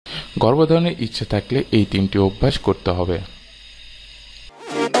গর্ভধারণের ইচ্ছে থাকলে এই 3টি অভ্যাস করতে হবে।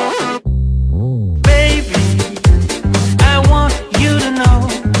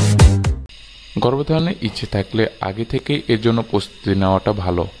 গর্ভধারণের ইচ্ছে থাকলে আগে থেকে এর জন্য প্রস্তুতি নেওয়াটা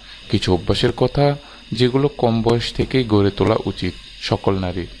ভালো। কিছু অভ্যাসের কথা যেগুলো কম বয়স থেকেই গড়ে তোলা উচিত সকল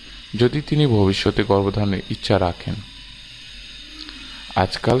নারীর, যদি তিনি ভবিষ্যতে গর্ভধারণের ইচ্ছা রাখেন।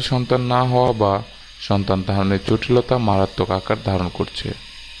 আজকাল সন্তান না হওয়া বা সন্তান ধারণের জটিলতা মারাত্মক আকার ধারণ করছে,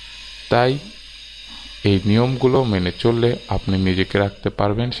 তাই এই নিয়মগুলো মেনে চললে আপনি নিজেকে রাখতে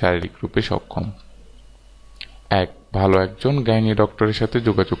পারবেন শারীরিক রূপে সক্ষম। 1. ভালো একজন গাইনি ডক্টরের সাথে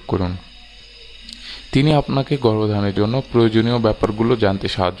যোগাযোগ করুন। তিনি আপনাকে গর্ভধারণের জন্য প্রয়োজনীয় ব্যাপারগুলো জানতে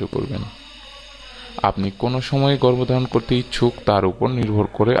সাহায্য করবেন। আপনি কোনো সময় গর্ভধারণ করতে ইচ্ছুক তার উপর নির্ভর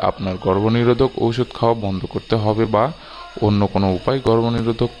করে আপনার গর্ভনিরোধক ঔষধ খাওয়া বন্ধ করতে হবে বা অন্য কোনো উপায়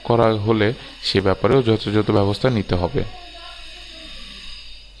গর্ভনিরোধক করা হলে সে ব্যাপারেও যথাযথ ব্যবস্থা নিতে হবে।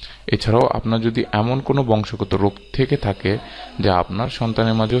 এছাড়াও আপনার যদি এমন কোনো বংশগত রোগ থেকে থাকে যা আপনার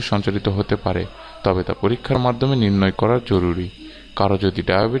সন্তানের মাঝেও সঞ্চারিত হতে পারে, তবে তা পরীক্ষার মাধ্যমে নির্ণয় করা জরুরি। কারো যদি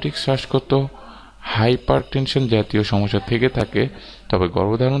ডায়াবেটিক, শ্বাসকষ্ট, হাইপারটেনশন জাতীয় সমস্যা থেকে থাকে, তবে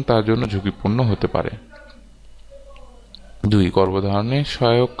গর্ভধারণ তার জন্য ঝুঁকিপূর্ণ হতে পারে। 2. গর্ভধারণে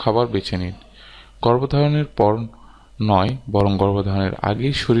সহায়ক খাবার বেছে নিন। গর্ভধারণের পর নয়, বরং গর্ভধারণের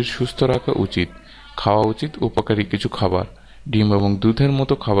আগেই শরীর সুস্থ রাখা উচিত। খাওয়া উচিত উপকারী কিছু খাবার। ডিম এবং দুধের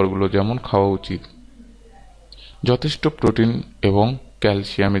মতো খাবারগুলো যেমন খাওয়া উচিত। যথেষ্ট প্রোটিন এবং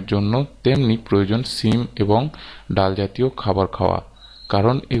ক্যালসিয়ামের জন্য তেমনি প্রয়োজন সিম এবং ডাল জাতীয় খাবার খাওয়া,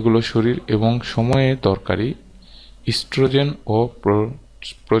 কারণ এগুলো শরীর এবং সময়ে দরকারি ইস্ট্রোজেন ও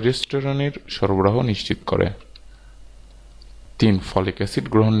প্রজেস্টেরনের সরবরাহ নিশ্চিত করে। 3. ফলিক অ্যাসিড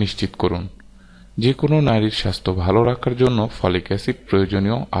গ্রহণ নিশ্চিত করুন। যে কোনো নারীর স্বাস্থ্য ভালো রাখার জন্য ফলিক অ্যাসিড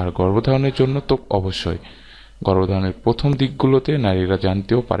প্রয়োজনীয়, আর গর্ভধারণের জন্য তো অবশ্যই। গর্ভধারণের প্রথম দিকগুলোতে নারীরা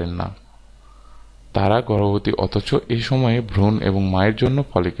জানতেও পারেন না তারা গর্ভবতী, অথচ এ সময়ে ভ্রূণ এবং মায়ের জন্য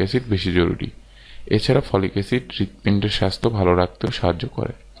ফলিক অ্যাসিড বেশি জরুরি। এছাড়া ফলিক অ্যাসিড হৃৎপিণ্ডের স্বাস্থ্য ভালো রাখতেও সাহায্য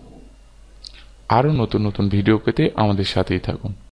করে। আরও নতুন নতুন ভিডিও পেতে আমাদের সাথেই থাকুন।